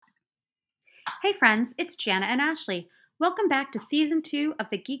Hey friends, it's Jana and Ashley. Welcome back to Season 2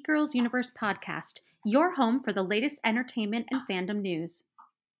 of the Geek Girls Universe podcast, your home for the latest entertainment and fandom news.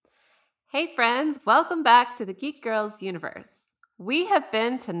 Hey friends, welcome back to the Geek Girls Universe. We have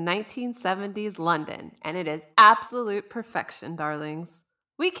been to 1970s London, and it is absolute perfection, darlings.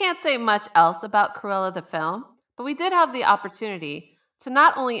 We can't say much else about Cruella the film, but we did have the opportunity to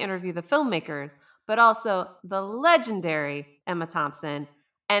not only interview the filmmakers, but also the legendary Emma Thompson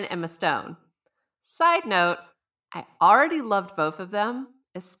and Emma Stone. Side note, I already loved both of them,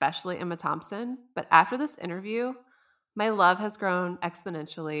 especially Emma Thompson, but after this interview, my love has grown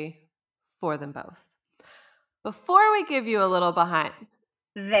exponentially for them both. Before we give you a little behind,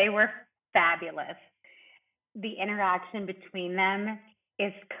 They were fabulous. The interaction between them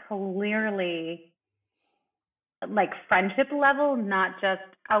is clearly like friendship level, not just,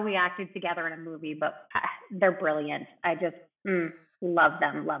 oh, we acted together in a movie, but they're brilliant. I just love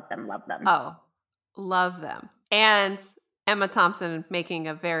them, love them, love them. oh, love them. And Emma Thompson making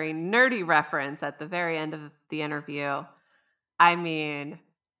a very nerdy reference at the very end of the interview. I mean,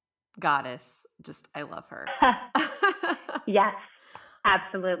 goddess, just I love her. Yes,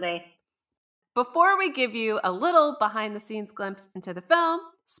 absolutely. Before we give you a little behind the scenes glimpse into the film,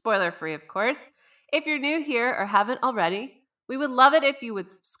 spoiler free, of course, if you're new here or haven't already, we would love it if you would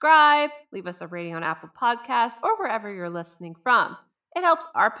subscribe, leave us a rating on Apple Podcasts or wherever you're listening from. It helps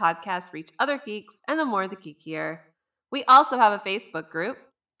our podcast reach other geeks, and the more the geekier. We also have a Facebook group,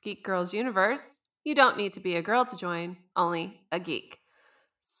 Geek Girls Universe. You don't need to be a girl to join, only a geek.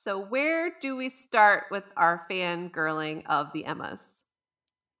 So where do we start with our fangirling of the Emmas?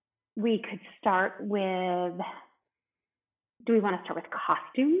 We could start with, do we want to start with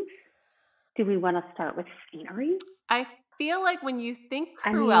costumes? Do we want to start with scenery? I feel like when you think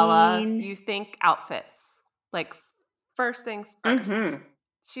Cruella, you think outfits. Like, first things 1st. Mm-hmm.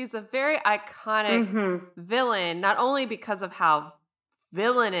 She's a very iconic villain, not only because of how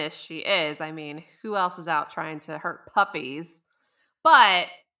villainous she is. I mean, who else is out trying to hurt puppies? But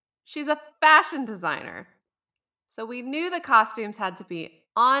she's a fashion designer. So we knew the costumes had to be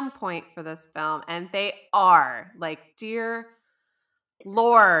on point for this film, and they are. Like, dear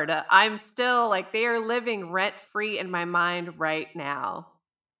Lord, I'm still like, they are living rent free in my mind right now.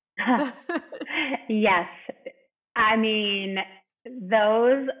 Yes. I mean,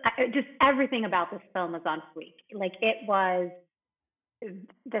 just everything about this film is on fleek. Like, it was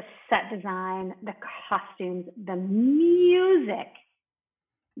the set design, the costumes, the music,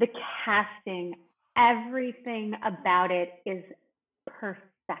 the casting, everything about it is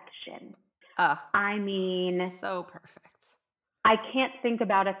perfection. I mean, so perfect. I can't think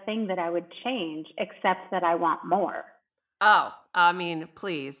about a thing that I would change except that I want more. Oh, I mean,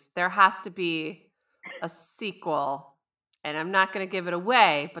 please. There has to be a sequel, and I'm not going to give it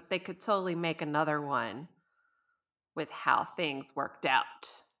away, but they could totally make another one with how things worked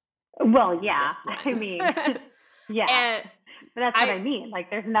out. Well, yeah. I mean, yeah. And that's what I mean. Like,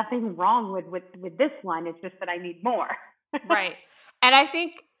 there's nothing wrong with this one. It's just that I need more. Right. And I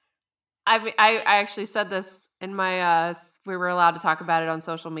think I actually said this in my, we were allowed to talk about it on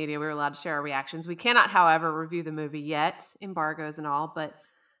social media. We were allowed to share our reactions. We cannot, however, review the movie yet, embargoes and all. But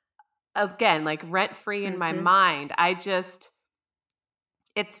again, like rent-free in my mind. It's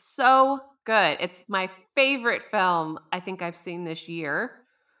so good. It's my favorite film I think I've seen this year.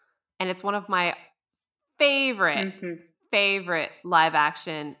 And it's one of my favorite live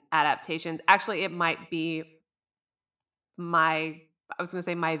action adaptations. Actually, it might be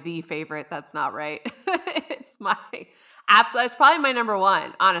the favorite. That's not right. It's my absolute. It's probably my number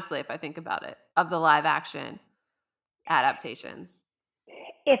one, honestly, if I think about it, of the live action adaptations.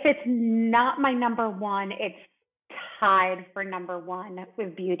 If it's not my number one, it's tied for number one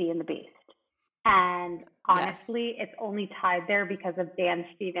with Beauty and the Beast. And honestly, it's only tied there because of Dan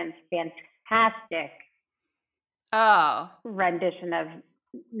Stevens' fantastic rendition of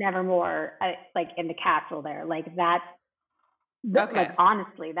Nevermore, like in the castle there. Like that. Okay. Like,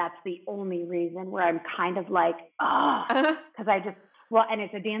 honestly, that's the only reason where I'm kind of like, because I just, well, and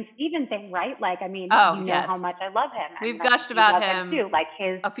it's a Dan Stevens thing, right? Like, I mean, you know how much I love him. We've gushed about him too, like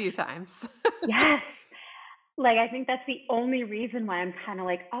a few times. Yes. Like, I think that's the only reason why I'm kind of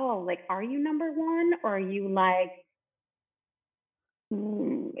like, oh, like, are you number one? Or are you like,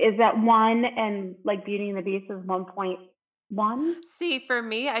 is that one and like Beauty and the Beast is 1.1? See, for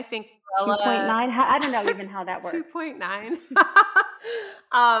me, I think 2.9. I don't know even how that works. 2.9.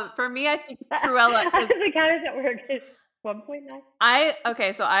 For me, I think Cruella is. How does that work?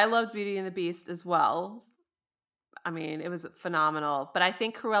 1.9. So I loved Beauty and the Beast as well. I mean, it was phenomenal, but I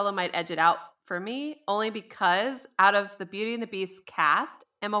think Cruella might edge it out for me, only because out of the Beauty and the Beast cast,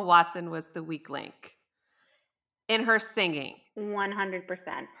 Emma Watson was the weak link in her singing. 100%.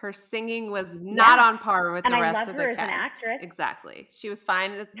 Her singing was not Yeah. on par with And the I rest love of her the as an cast. actress. Exactly. She was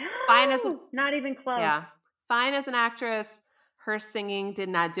fine as a Not even close. yeah, fine as an actress. Her singing did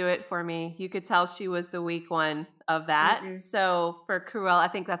not do it for me. You could tell she was the weak one of that. Mm-mm. So for Cruella, I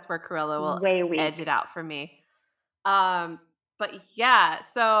think that's where Cruella will Way weak. edge it out for me. But yeah,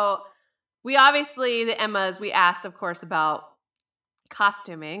 so we obviously, the Emmas, we asked, of course, about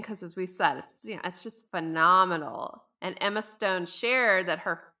costuming because, as we said, it's just phenomenal. And Emma Stone shared that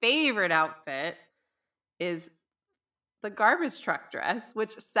her favorite outfit is the garbage truck dress,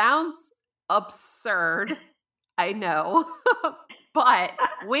 which sounds absurd. I know. But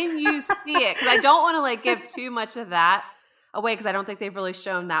when you see it, because I don't want to like give too much of that away because I don't think they've really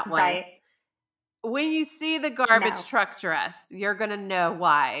shown that one. Right. When you see the garbage truck dress, you're going to know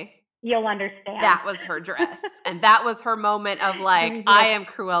why You'll understand. that was her dress. And that was her moment of like, I am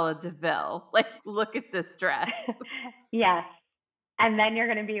Cruella DeVille. Like, look at this dress. Yes. And then you're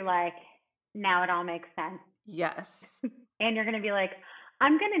going to be like, now it all makes sense. Yes. And you're going to be like,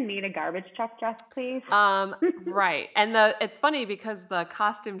 I'm going to need a garbage truck dress, please. Right. And it's funny because the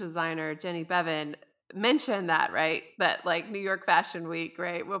costume designer, Jenny Bevan, mentioned that, right? That like New York Fashion Week,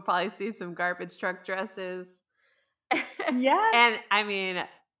 right? We'll probably see some garbage truck dresses. Yeah. And I mean,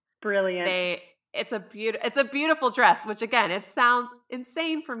 brilliant. It's a beautiful dress, which again, it sounds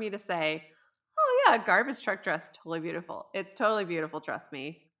insane for me to say, oh yeah, garbage truck dress, totally beautiful. It's totally beautiful, trust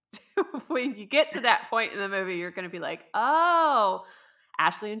me. When you get to that point in the movie, you're going to be like, oh,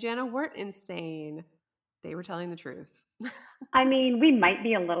 Ashley and Jana weren't insane. They were telling the truth. I mean, we might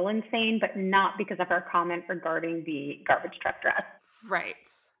be a little insane, but not because of our comment regarding the garbage truck dress. Right.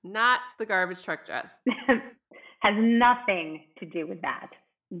 Not the garbage truck dress. Has nothing to do with that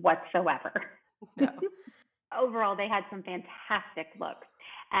whatsoever. No. Overall, they had some fantastic looks.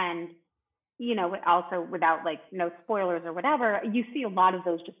 And, you know, also without like no spoilers or whatever, you see a lot of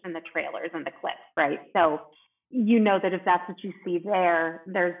those just in the trailers and the clips, right? So you know that if that's what you see there,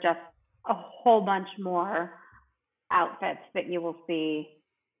 there's just a whole bunch more outfits that you will see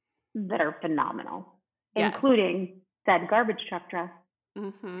that are phenomenal, Yes. including that garbage truck dress.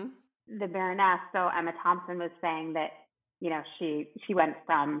 Mm-hmm. The Baroness, so Emma Thompson was saying that, you know, she went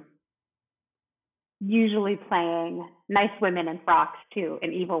from usually playing nice women in frocks to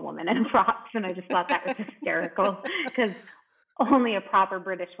an evil woman in frocks, and I just thought that was hysterical because only a proper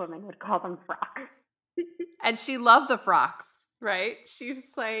British woman would call them frocks. And she loved the frocks, right? She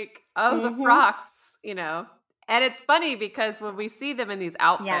was like, oh, the frocks, you know. And it's funny because when we see them in these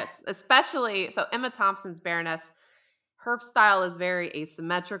outfits, especially, so Emma Thompson's Baroness, her style is very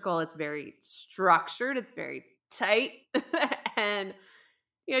asymmetrical. It's very structured. It's very tight. And,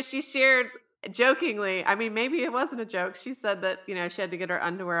 you know, she shared jokingly, I mean, maybe it wasn't a joke. She said that, you know, she had to get her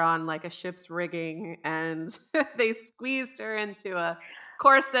underwear on like a ship's rigging and they squeezed her into a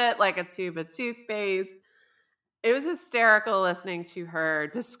corset like a tube of toothpaste. It was hysterical listening to her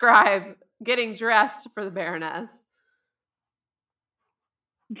describe getting dressed for the Baroness.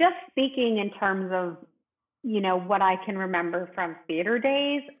 Just speaking in terms of, you know, what I can remember from theater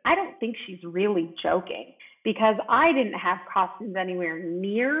days, I don't think she's really joking because I didn't have costumes anywhere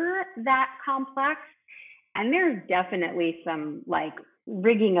near that complex. And there's definitely some like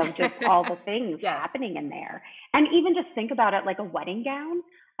rigging of just all the things happening in there. And even just think about it like a wedding gown.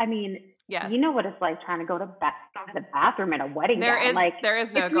 I mean, you know what it's like trying to go to the bathroom in a wedding gown. There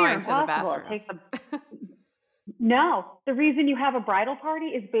is no going to the bathroom. No, the reason you have a bridal party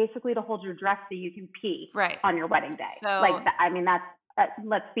is basically to hold your dress so you can pee on your wedding day. So, I mean, that's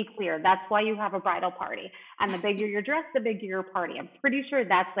let's be clear. That's why you have a bridal party. And the bigger your dress, the bigger your party. I'm pretty sure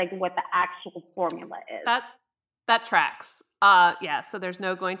that's like what the actual formula is. That tracks. Yeah. So there's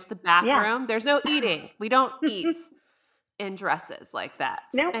no going to the bathroom. Yeah. There's no eating. We don't eat in dresses like that.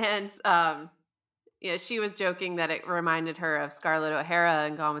 Nope. And you know, she was joking that it reminded her of Scarlett O'Hara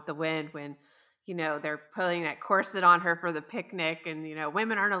in Gone with the Wind when, you know, they're putting that corset on her for the picnic and, you know,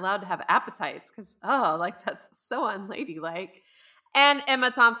 women aren't allowed to have appetites because, oh, like that's so unladylike. And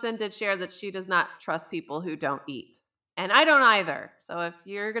Emma Thompson did share that she does not trust people who don't eat. And I don't either. So if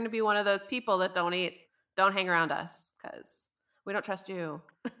you're going to be one of those people that don't eat, don't hang around us because we don't trust you.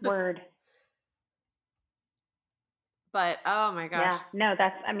 Word. But, oh my gosh. Yeah, no,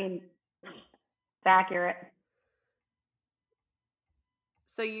 it's accurate.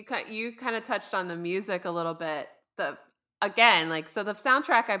 So you kind of touched on the music a little bit. So the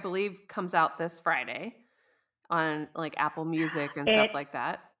soundtrack, I believe, comes out this Friday on like Apple Music and stuff like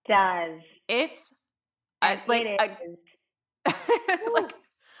that. Does. It's it is. like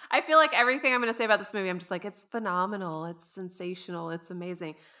I feel like everything I'm going to say about this movie, I'm just like, it's phenomenal. It's sensational. It's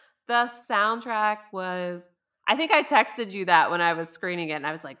amazing. The soundtrack was, I think I texted you that when I was screening it, and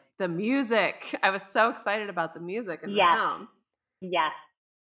I was like, the music. I was so excited about the music in the Yes, film. yes.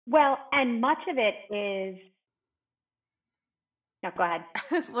 Well, and much of it is, no, go ahead.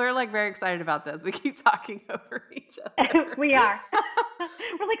 We're like very excited about this. We keep talking over each other. We are.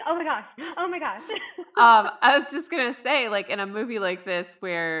 We're like, oh my gosh, oh my gosh. I was just gonna say, like in a movie like this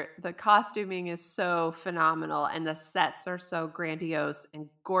where the costuming is so phenomenal and the sets are so grandiose and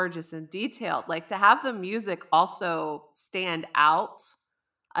gorgeous and detailed, like to have the music also stand out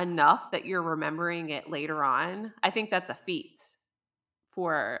enough that you're remembering it later on, I think that's a feat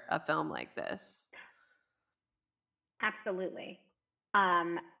for a film like this. Absolutely.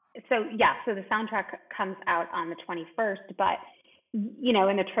 So the soundtrack comes out on the 21st, but you know,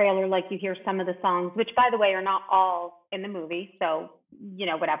 in the trailer, like you hear some of the songs, which by the way are not all in the movie, so you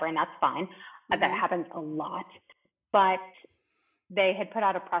know, whatever, and that's fine. That happens a lot. But they had put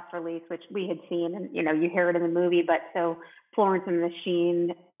out a press release, which we had seen, and you know, you hear it in the movie. But so Florence and the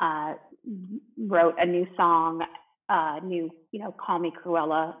Machine wrote a new song, new, you know, "Call Me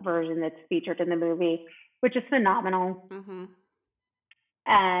Cruella" version that's featured in the movie, which is phenomenal.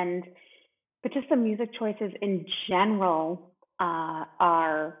 And but just the music choices in general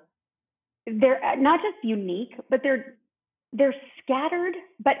are, they're not just unique, but they're scattered,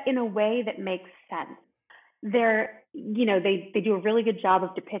 but in a way that makes sense. They're, you know, they do a really good job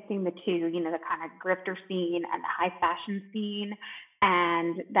of depicting the two, you know, the kind of grifter scene and the high fashion scene,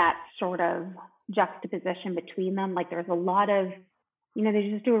 and that sort of juxtaposition between them. Like there's a lot of, you know, they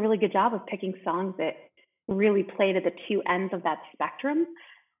just do a really good job of picking songs that really play to the two ends of that spectrum,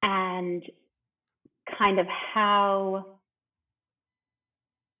 and kind of how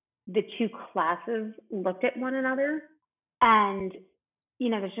the two classes looked at one another. And, you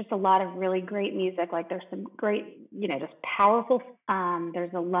know, there's just a lot of really great music. Like there's some great, you know, just powerful,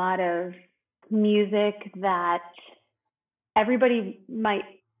 there's a lot of music that everybody might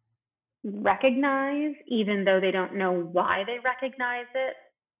recognize, even though they don't know why they recognize it.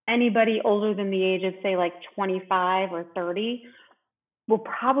 Anybody older than the age of, say, like 25 or 30 will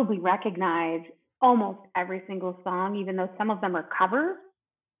probably recognize almost every single song, even though some of them are covers,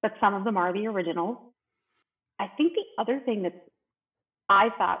 but some of them are the originals. I think the other thing that I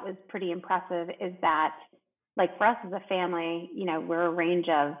thought was pretty impressive is that, like for us as a family, you know, we're a range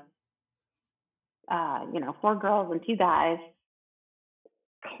of, you know, 4 girls and 2 guys.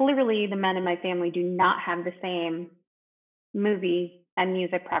 Clearly, the men in my family do not have the same movie and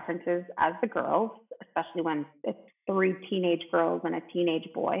music preferences as the girls, especially when it's 3 teenage girls and a teenage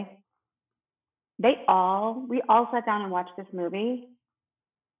boy. We all sat down and watched this movie,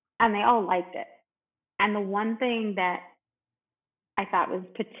 and they all liked it. And the one thing that I thought was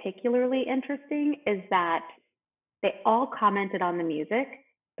particularly interesting is that they all commented on the music,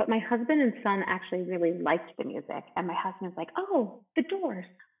 but my husband and son actually really liked the music. And my husband was like, "Oh, The Doors.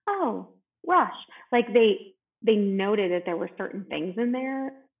 Oh, Rush." Like they noted that there were certain things in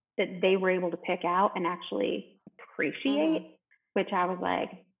there that they were able to pick out and actually appreciate, which I was like,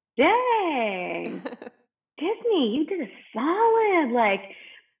 dang, Disney, you did a solid. Like,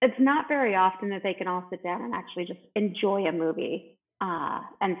 it's not very often that they can all sit down and actually just enjoy a movie.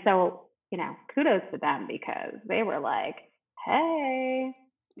 And so, you know, kudos to them because they were like, hey.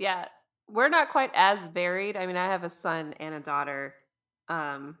 Yeah, we're not quite as varied. I mean, I have a son and a daughter,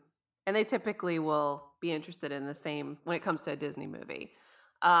 and they typically will be interested in the same when it comes to a Disney movie.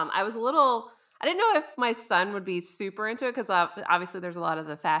 I didn't know if my son would be super into it because obviously there's a lot of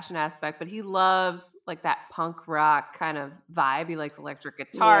the fashion aspect, but he loves like that punk rock kind of vibe. He likes electric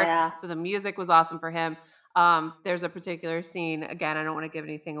guitars. Yeah. So the music was awesome for him. There's a particular scene, again, I don't want to give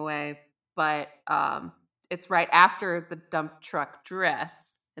anything away, but it's right after the dump truck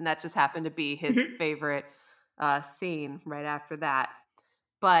dress. And that just happened to be his favorite scene right after that.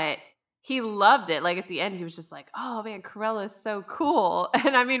 But he loved it. Like at the end, he was just like, "Oh man, Cruella is so cool."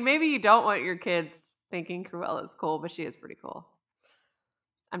 And I mean, maybe you don't want your kids thinking Cruella is cool, but she is pretty cool.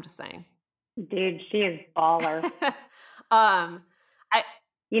 I'm just saying. Dude, she is baller. I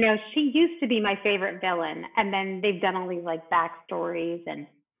You know, she used to be my favorite villain, and then they've done all these like backstories, and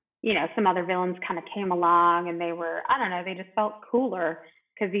you know, some other villains kind of came along, and they were, I don't know, they just felt cooler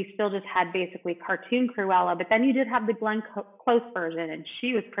because he still just had basically cartoon Cruella, but then you did have the Glenn Close version, and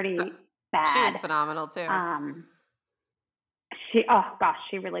she was pretty bad. She was phenomenal too. Oh gosh,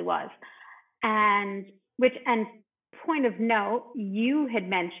 she really was. And point of note, you had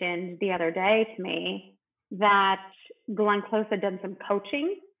mentioned the other day to me that Glenn Close had done some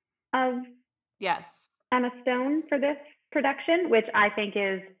coaching of yes Emma Stone for this production, which I think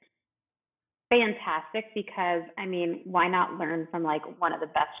is fantastic because, I mean, why not learn from like one of the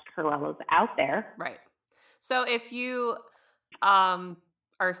best Cruellas out there? Right. So if you are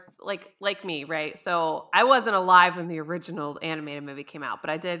like me, right? So I wasn't alive when the original animated movie came out, but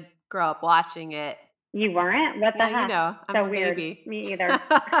I did grow up watching it. You weren't? What the Yeah, you heck? know, I'm So a weird. baby. Me either.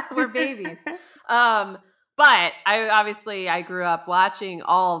 We're babies. Um, but I grew up watching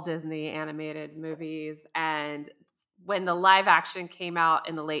all Disney animated movies, and when the live action came out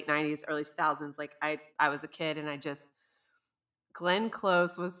in the late 90s, early 2000s, like I was a kid, and Glenn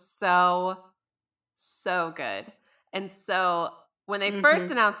Close was so good. And so when they first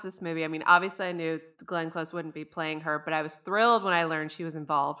Mhm. announced this movie, I mean, obviously I knew Glenn Close wouldn't be playing her, but I was thrilled when I learned she was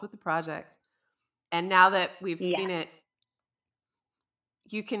involved with the project. And now that we've Yes. seen it,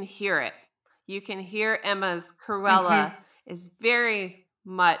 you can hear it. You can hear Emma's Cruella Mhm. is very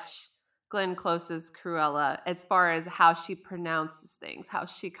much Glenn Close's Cruella as far as how she pronounces things, how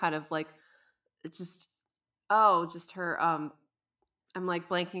she kind of like it's just her I'm like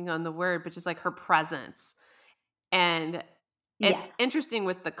blanking on the word, but just like her presence. And Yes. it's interesting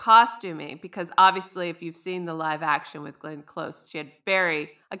with the costuming because obviously if you've seen the live action with Glenn Close, she had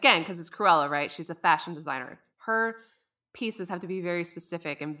again, because it's Cruella, right? She's a fashion designer. Her pieces have to be very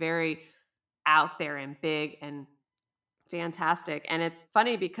specific and very out there and big and fantastic. And it's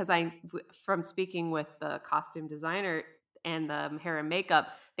funny because from speaking with the costume designer and the hair and makeup,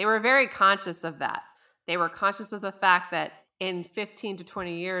 they were very conscious of that. They were conscious of the fact that in 15 to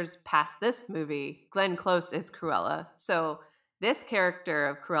 20 years past this movie, Glenn Close is Cruella. So this character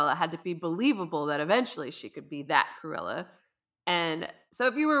of Cruella had to be believable that eventually she could be that Cruella. And so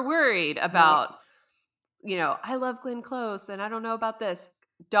if you were worried Right. about, I love Glenn Close and I don't know about this,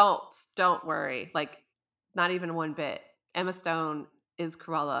 don't worry. Like, not even one bit. Emma Stone is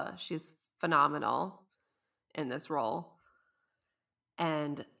Cruella. She's phenomenal in this role.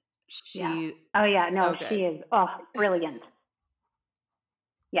 And Yeah. she Oh yeah, no, so she good. is brilliant.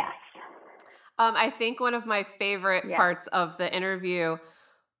 Yes. I think one of my favorite Yes. parts of the interview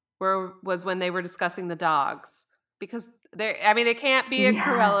was when they were discussing the dogs because they can't be a Yes.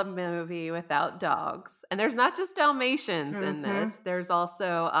 Cruella movie without dogs. And there's not just Dalmatians in Mhm. this. There's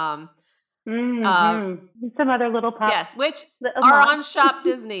also Mhm. Some other little pups. yes, which Little are mops. on Shop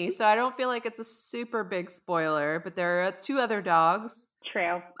Disney, so I don't feel like it's a super big spoiler, but there are two other dogs,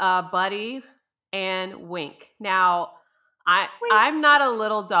 True. Buddy and Wink. Now, Wink. I'm not a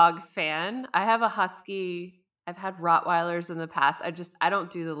little dog fan. I have a husky. I've had Rottweilers in the past. I don't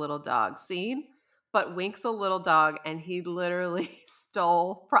do the little dog scene. But Wink's a little dog, and he literally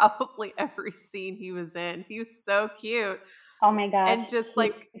stole probably every scene he was in. He was so cute. Oh my gosh, And just he's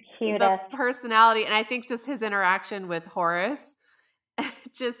like the the cutest. personality, and I think just his interaction with Horace,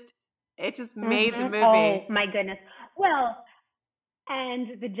 just it just made the Mhm. Oh movie. my goodness. Well,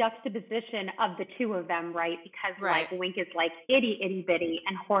 and the juxtaposition of the two of them, right? Because like Right. Wink is like itty bitty,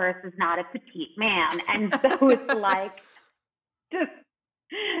 and Horace is not a petite man, and so it's like just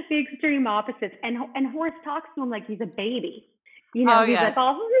the extreme opposites. And Horace talks to him like he's a baby. You know, Oh, he's like yes.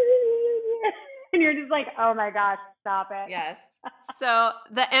 all, and you're just like, oh my gosh, stop it. Yes. So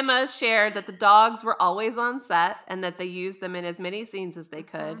the Emma shared that the dogs were always on set and that they used them in as many scenes as they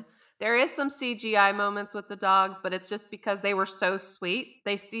could. There is some CGI moments with the dogs, but it's just because they were so sweet.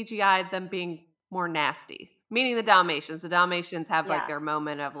 They CGI'd them being more nasty, meaning the Dalmatians. The Dalmatians have like Yeah. their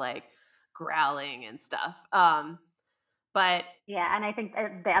moment of like growling and stuff. But Yeah, and I think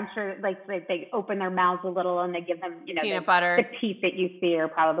I'm sure like they open their mouths a little and they give them, peanut the butter, teeth that you see are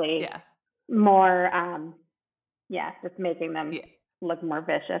probably yeah. more, just making them Yeah. look more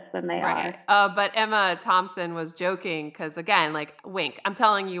vicious than they Right. are. But Emma Thompson was joking because, again, like Wink, I'm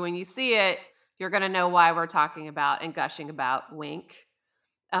telling you, when you see it, you're going to know why we're talking about and gushing about Wink.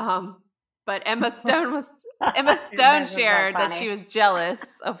 But Emma Stone That's so shared that she funny. was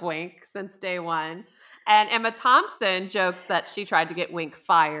jealous of Wink since day one. And Emma Thompson joked that she tried to get Wink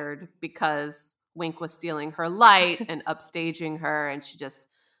fired because Wink was stealing her light and upstaging her. And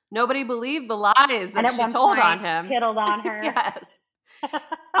nobody believed the lies And that at she one told on point, him. tittled on her. Yes.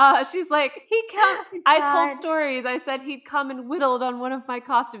 She's like, I told God. stories. I said he'd come and whittled on one of my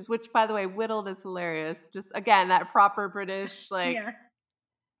costumes, which, by the way, whittled is hilarious. Just, again, that proper British, like, Yeah.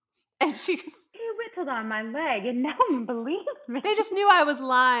 and she's, He whittled on my leg and no one believes me. they just knew I was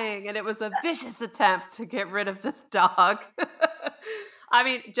lying, and it was a vicious attempt to get rid of this dog. I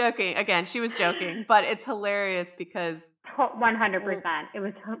mean, joking. Again, she was joking, but it's hilarious because 100%. It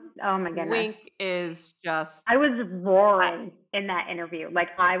was, oh my goodness. Wink is just, I was roaring in that interview. Like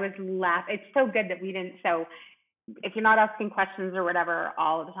I was laughing. It's so good that we didn't. So if you're not asking questions or whatever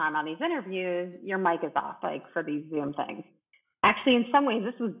all the time on these interviews, your mic is off, like for these Zoom things. Actually, in some ways,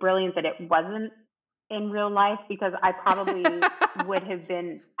 this was brilliant that it wasn't in real life, because I probably would have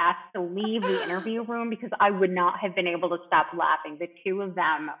been asked to leave the interview room because I would not have been able to stop laughing. The two of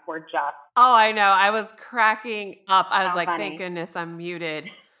them were just Oh, I know. I was cracking up. I was so like, thank funny. goodness I'm muted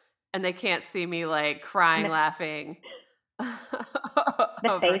and they can't see me like And crying, laughing. the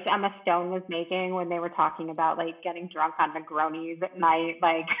Over. face Emma Stone was making when they were talking about like getting drunk on Negronis at night,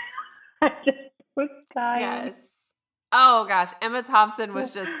 like I just was dying. Yes. Oh gosh, Emma Thompson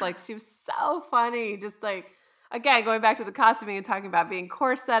was just like, she was so funny. Just like, again, going back to the costuming and talking about being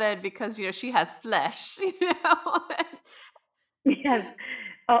corseted because, she has flesh, Yes.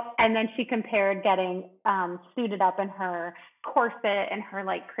 Oh, and then she compared getting suited up in her corset and her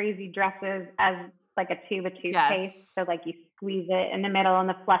like crazy dresses as like a tube of toothpaste. Yes. So like you squeeze it in the middle and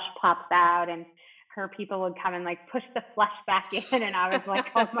the flesh pops out, and her people would come and like push the flesh back in, and I was like,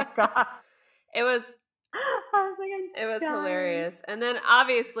 oh my god. It was I was like, I'm It was dying. hilarious. And then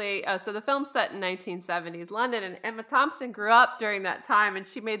obviously, so the film's set in 1970s London, and Emma Thompson grew up during that time, and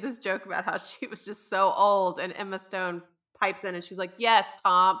she made this joke about how she was just so old, and Emma Stone pipes in and she's like, yes,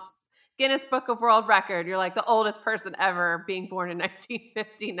 Tomps, Guinness Book of World Record. You're like the oldest person ever being born in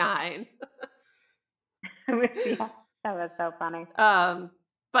 1959. Yeah, that was so funny.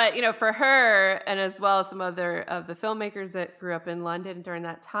 But, for her, and as well as some other of the filmmakers that grew up in London during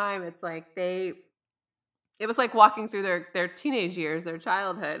that time, it's like it was like walking through their teenage years, their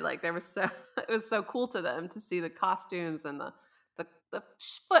childhood. Like it was so cool to them to see the costumes and the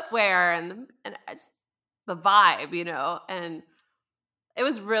footwear and just the vibe, and it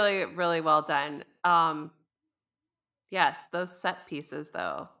was really, really well done. Yes, those set pieces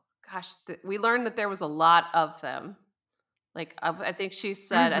though, gosh, we learned that there was a lot of them. Like I think she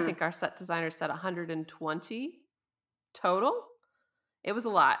said, I think our set designer said 120 total. It was a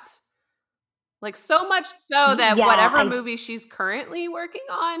lot. Like so much so that whatever movie she's currently working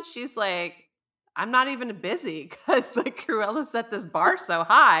on, she's like, I'm not even busy because like Cruella set this bar so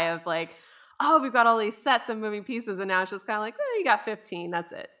high of like, oh, we've got all these sets and moving pieces, and now it's just kind of like, you got 15,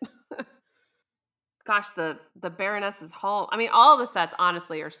 that's it. Gosh, the Baroness's home. I mean, all the sets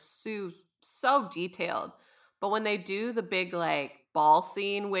honestly are so detailed. But when they do the big like ball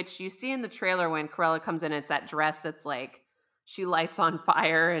scene, which you see in the trailer when Cruella comes in, it's that dress that's like she lights on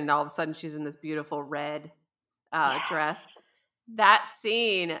fire and all of a sudden she's in this beautiful red dress. That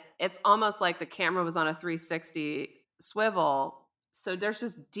scene, it's almost like the camera was on a 360 swivel. So there's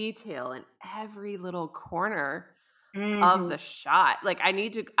just detail in every little corner of the shot. Like I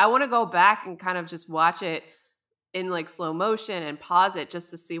want to go back and kind of just watch it in like slow motion and pause it just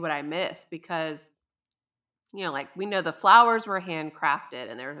to see what I missed, because like we know the flowers were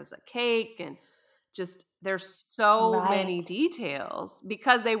handcrafted and there was a cake, and just there's so many details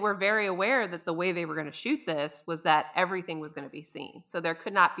because they were very aware that the way they were going to shoot this was that everything was going to be seen. So there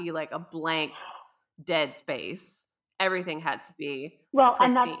could not be like a blank dead space. Everything had to be pristine.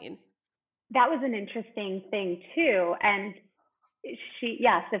 And that was an interesting thing too. And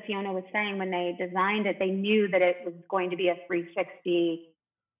so Fiona was saying when they designed it, they knew that it was going to be a 360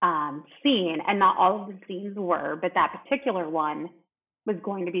 scene, and not all of the scenes were, but that particular one was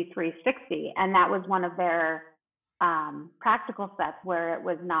going to be 360. And that was one of their practical sets where it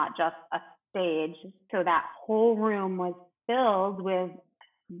was not just a stage. So that whole room was filled with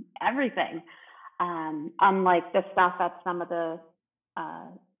everything. Unlike the stuff at some of the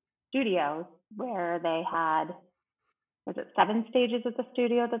studios where they had, was it 7 stages at the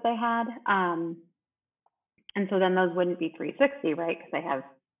studio that they had? And so then those wouldn't be 360, right? Because they have,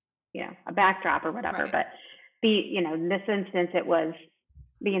 a backdrop or whatever. Right. But in this instance, it was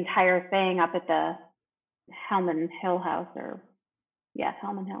the entire thing up at the Hellman Hill house,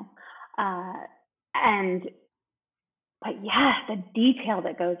 Hellman Hill. But the detail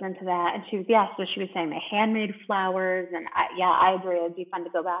that goes into that. And so she was saying they handmade flowers, and I agree. It'd be fun to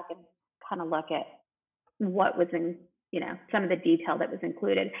go back and kind of look at what was in, some of the detail that was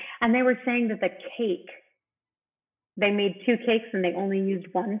included. And they were saying that the cake, they made 2 cakes and they only used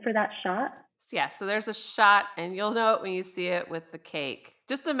one for that shot. Yeah, so there's a shot, and you'll know it when you see it with the cake.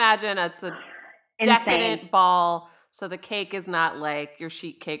 Just imagine it's a decadent ball, so the cake is not like your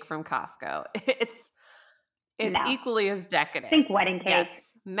sheet cake from Costco. It's equally as decadent. Think wedding cake.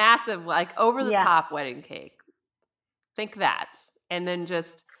 Yes, massive, like over-the-top wedding cake. Think that. And then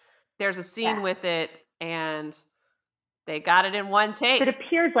just, there's a scene with it, and they got it in one take. It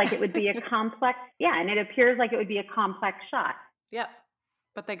appears like it would be a complex, and it appears like it would be a complex shot. Yep.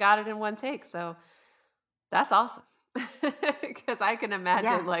 But they got it in one take, so that's awesome. Because I can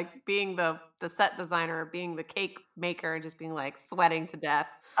imagine Yeah. like being the set designer, being the cake maker, and just being like sweating to death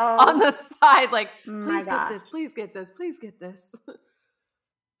on Oh the side, like, my please get gosh. this, please get this, please get this.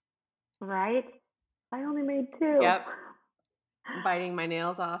 Right? I only made two. Yep. Biting my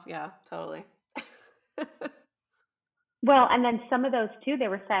nails off. Yeah, totally. Well, and then some of those too, they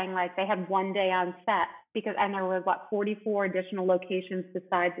were saying like they had one day on set because, and there was what, 44 additional locations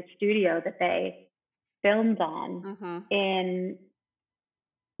besides the studio that they filmed on hmm in,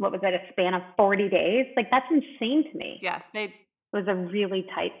 what was it, a span of 40 days? Like that's insane to me. Yes, It was a really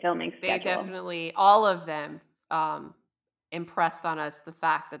tight filming they schedule. definitely, all of them, um, impressed on us the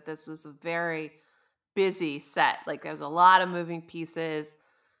fact that this was a very busy set. Like there was a lot of moving pieces,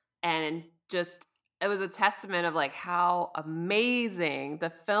 and just it was a testament of like how amazing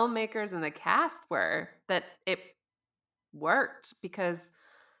the filmmakers and the cast were, that it worked. Because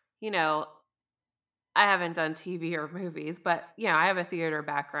you know I haven't done TV or movies, but yeah, I have a theater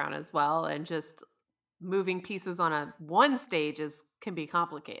background as well, and just moving pieces on a one stage is can be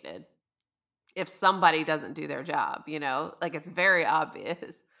complicated if somebody doesn't do their job, like it's very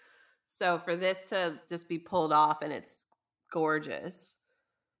obvious. So for this to just be pulled off and it's gorgeous,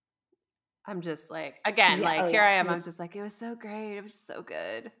 I'm just like, again, Yeah. like Oh here yeah. I am. I'm just like, it was so great. It was so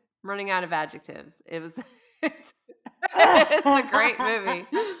good. I'm running out of adjectives. It was, it's, it's a great movie.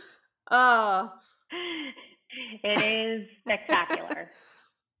 Oh, It is spectacular.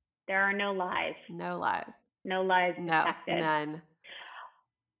 There are no lies. no lies. No lies No, detected. none.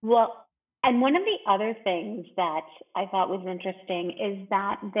 Well, and one of the other things that I thought was interesting is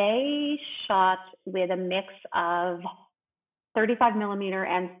that they shot with a mix of 35 millimeter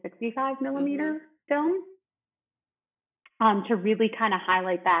and 65 hmm millimeter film, to really kind of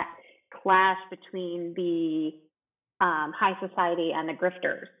highlight that clash between the high society and the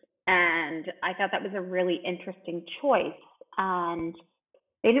grifters. And I thought that was a really interesting choice. And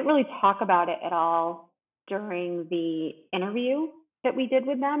they didn't really talk about it at all during the interview that we did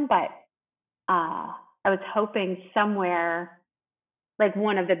with them, but I was hoping somewhere, like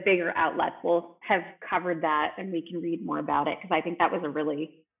one of the bigger outlets will have covered that and we can read more about it because I think that was a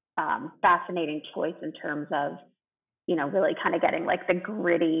really fascinating choice in terms of, really kind of getting like the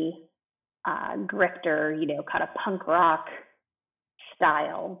gritty grifter, kind of punk rock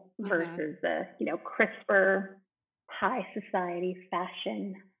style hmm versus the, crisper high society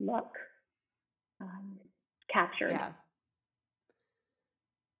fashion look um, captured. Yeah,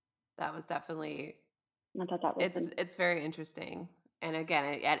 that was definitely, I thought that was it's very interesting. And again,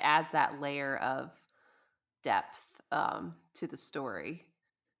 it adds that layer of depth to the story.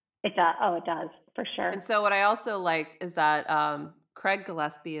 it does. Oh, it does for And sure. so what I also liked is that Craig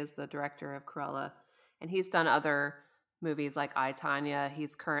Gillespie is the director of Cruella, and he's done other movies like I, Tanya.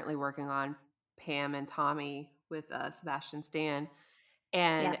 He's currently working on Pam and Tommy with Sebastian Stan.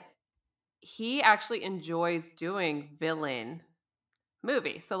 Yeah. And he actually enjoys doing villain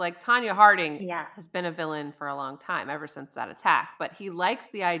movies. So like Tanya Harding Yeah. has been a villain for a long time, ever since that attack. But he likes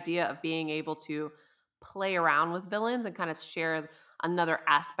the idea of being able to play around with villains and kind of share another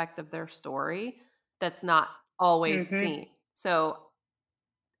aspect of their story that's not always Mhm. seen. So,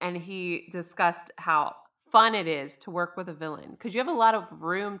 and he discussed how fun it is to work with a villain because you have a lot of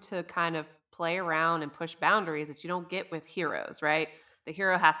room to kind of play around and push boundaries that you don't get with heroes, right? The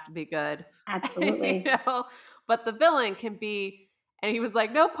hero has to be good, Absolutely. but the villain can be. And he was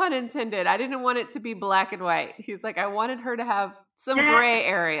like, no pun intended. I didn't want it to be black and white. He's like, I wanted her to have some gray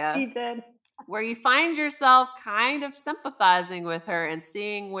area He did. where you find yourself kind of sympathizing with her and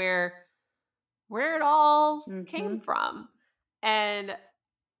seeing where it all came Mhm. from. And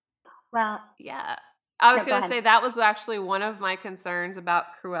Well, yeah, I was no, go going to ahead. say that was actually one of my concerns about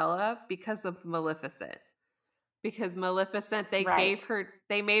Cruella because of Maleficent. Because Maleficent, Right.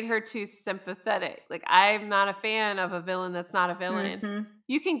 they made her too sympathetic. Like, I'm not a fan of a villain that's not a villain. Mhm.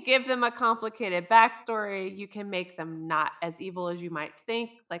 You can give them a complicated backstory. You can make them not as evil as you might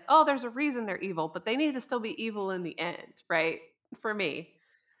think. Like, oh, there's a reason they're evil, but they need to still be evil in the end, right? For me.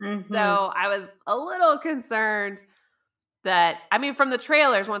 So Mhm. I was a little concerned that, I mean, from the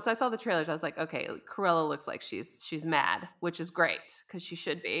trailers, once I saw the trailers, I was like, okay, Cruella looks like she's mad, which is great because she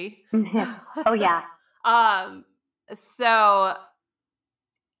should be. Oh yeah. um, so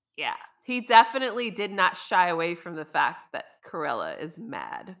yeah, he definitely did not shy away from the fact that Cruella is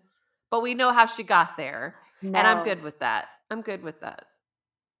mad, but we know how she got there, and I'm No. good with that. I'm good with that.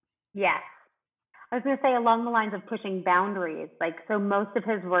 Yes. I was going to say along the lines of pushing boundaries. Like, so most of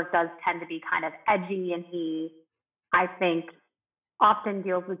his work does tend to be kind of edgy, and he, I think, often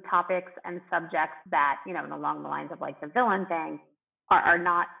deals with topics and subjects that, along the lines of like the villain thing, are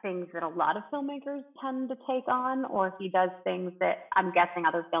not things that a lot of filmmakers tend to take on, or he does things that I'm guessing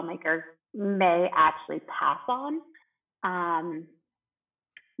other filmmakers may actually pass on. Um,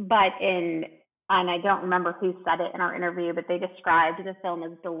 but and I don't remember who said it in our interview, but they described the film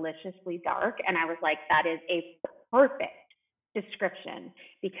as deliciously dark. And I was like, that is a perfect description,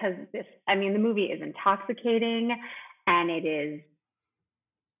 because the movie is intoxicating, and it's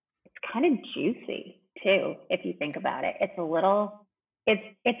kind of juicy too, if you think about it.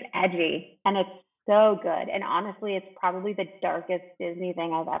 It's edgy, and it's so good. And honestly, it's probably the darkest Disney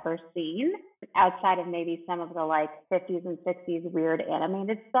thing I've ever seen, outside of maybe some of the like 50s and 60s weird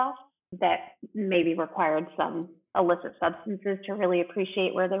animated stuff that maybe required some illicit substances to really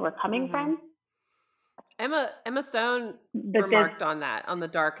appreciate where they were coming from. Emma Stone remarked on that, on the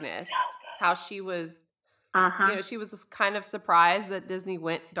darkness, how she was, she was kind of surprised that Disney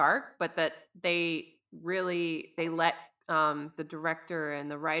went dark, but that they let the director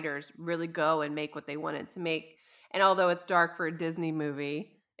and the writers really go and make what they wanted to make. And although it's dark for a Disney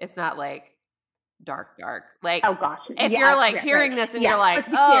movie, it's not like dark. Like, oh gosh, if you're like hearing this and you're like,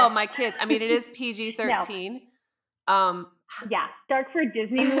 oh, my kids. I mean, it is PG-13. No. Yeah, dark for a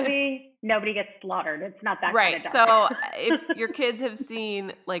Disney movie, nobody gets slaughtered. It's not that right. kind of dark. So if your kids have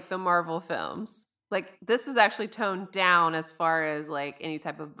seen like the Marvel films, like this is actually toned down as far as like any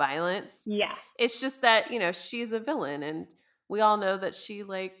type of violence. Yeah. It's just that, she's a villain, and we all know that she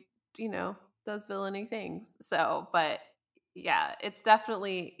like, does villainy things. So, but yeah, it's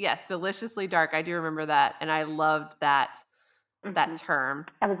definitely, yes, deliciously dark. I do remember that. And I loved that term.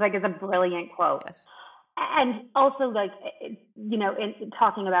 I was like, it's a brilliant quote. Yes. And also, like, in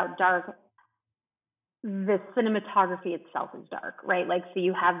talking about dark, the cinematography itself is dark, right? Like, so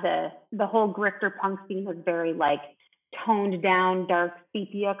you have the whole grifter punk scene is very like toned down, dark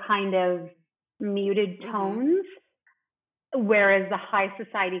sepia kind of muted tones, whereas the high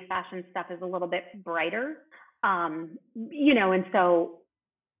society fashion stuff is a little bit brighter. And so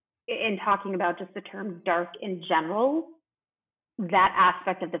in talking about just the term dark in general, that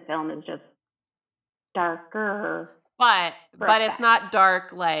aspect of the film is just darker. But it's not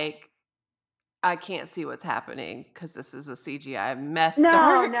dark like I can't see what's happening because this is a CGI mess. No,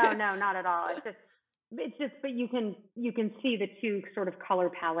 dark. no, not at all. It's just, but you can see the two sort of color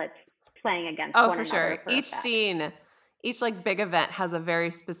palettes playing against one another. Oh, for sure. Each scene, each like big event has a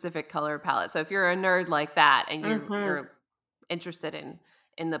very specific color palette. So if you're a nerd like that and you're interested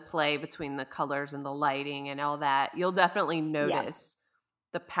in the play between the colors and the lighting and all that, you'll definitely notice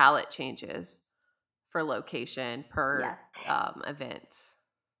the palette changes for location per event.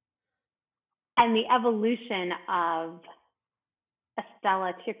 And the evolution of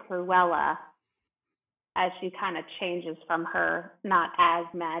Estella to Cruella, as she kind of changes from her not as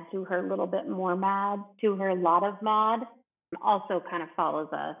mad to her little bit more mad to her lot of mad, also kind of follows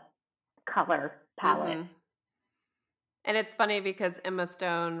a color palette. And it's funny because Emma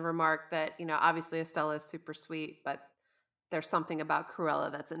Stone remarked that, obviously Estella is super sweet, but there's something about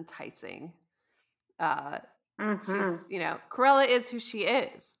Cruella that's enticing. She's, Cruella is who she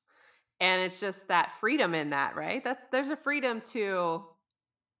is. And it's just that freedom in that, right? There's a freedom to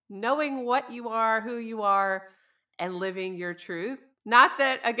knowing what you are, who you are, and living your truth. Not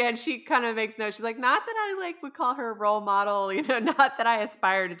that, again, she kind of makes note. She's like, not that I like would call her a role model, not that I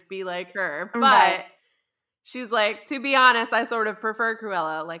aspire to be like her, but she's like, to be honest, I sort of prefer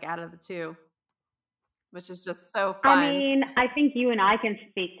Cruella, like out of the two, which is just so fun. I mean, I think you and I can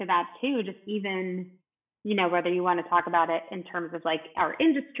speak to that too, just even, whether you want to talk about it in terms of like our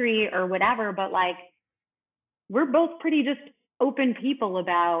industry or whatever, but like, we're both pretty just open people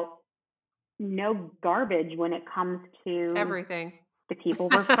about no garbage when it comes to everything, the people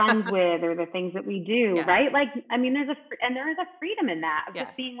we're friends with or the things that we do, right? Like, I mean, there is a freedom in that of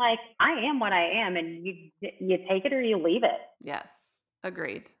just being like, I am what I am, and you take it or you leave it. Yes,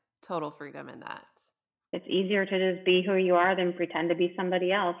 agreed. Total freedom in that. It's easier to just be who you are than pretend to be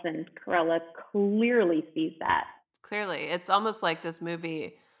somebody else, and Cruella clearly sees that. Clearly, it's almost like this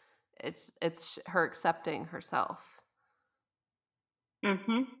movie. It's her accepting herself. But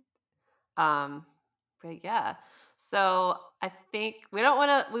yeah. So I think we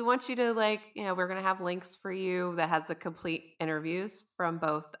want you to like, we're going to have links for you that has the complete interviews from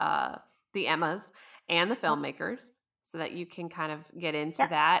both the Emmas and the filmmakers so that you can kind of get into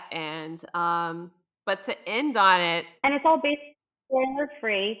that. And, but to end on it. And it's all based spoiler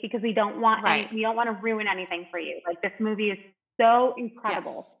free because we don't want to ruin anything for you. Like, this movie is so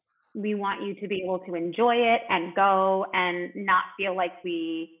incredible. Yes. We want you to be able to enjoy it and go and not feel like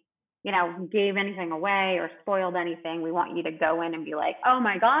we, gave anything away or spoiled anything. We want you to go in and be like, oh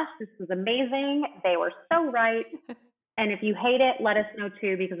my gosh, this was amazing. They were so right. And if you hate it, let us know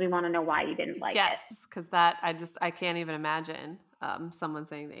too, because we want to know why you didn't like it. Yes, because I can't even imagine someone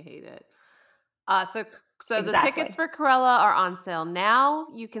saying they hate it. So the tickets for Cruella are on sale now.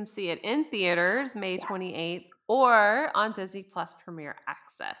 You can see it in theaters May 28th or on Disney Plus Premier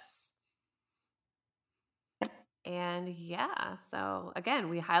Access. And yeah, so again,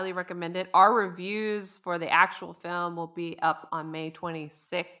 we highly recommend it. Our reviews for the actual film will be up on May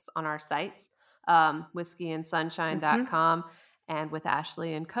 26th on our sites, whiskeyandsunshine.com and with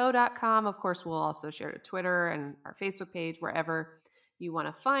ashleyandco.com. Of course, we'll also share it to Twitter and our Facebook page, wherever you want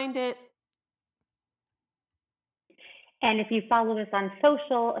to find it. And if you follow us on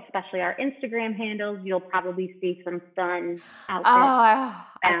social, especially our Instagram handles, you'll probably see some fun outfits. Oh,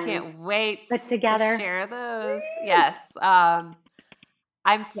 I can't wait put together. to share those. Yes. I'm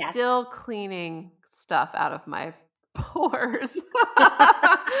still cleaning stuff out of my pores.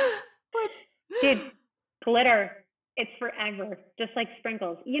 Dude, glitter. It's forever, just like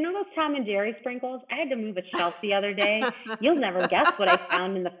sprinkles. You know those Tom and Jerry sprinkles? I had to move a shelf the other day. You'll never guess what I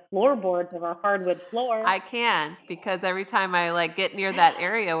found in the floorboards of our hardwood floor. I can, because every time I get near that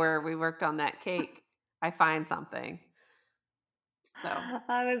area where we worked on that cake, I find something. So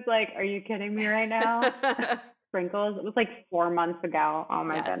I was like, are you kidding me right now? Sprinkles. It was like 4 months ago. Oh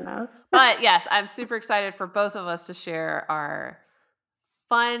my goodness. But yes, I'm super excited for both of us to share our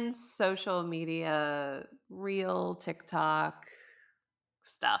fun social media, real TikTok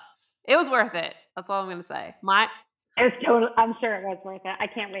stuff. It was worth it. That's all I'm going to say. I'm sure it was worth it. I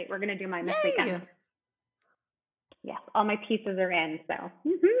can't wait. We're going to do mine this weekend. Yes, all my pieces are in. So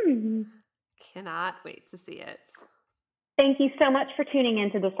cannot wait to see it. Thank you so much for tuning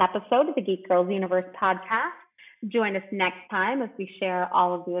into this episode of the Geek Girls Universe podcast. Join us next time as we share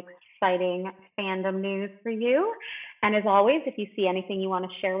all of the exciting fandom news for you. And as always, if you see anything you want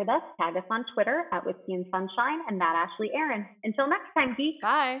to share with us, tag us on Twitter at Whiskey and Sunshine and that Ashley Aaron. Until next time, geeks.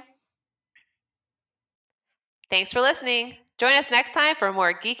 Bye. Thanks for listening. Join us next time for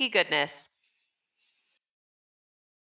more geeky goodness.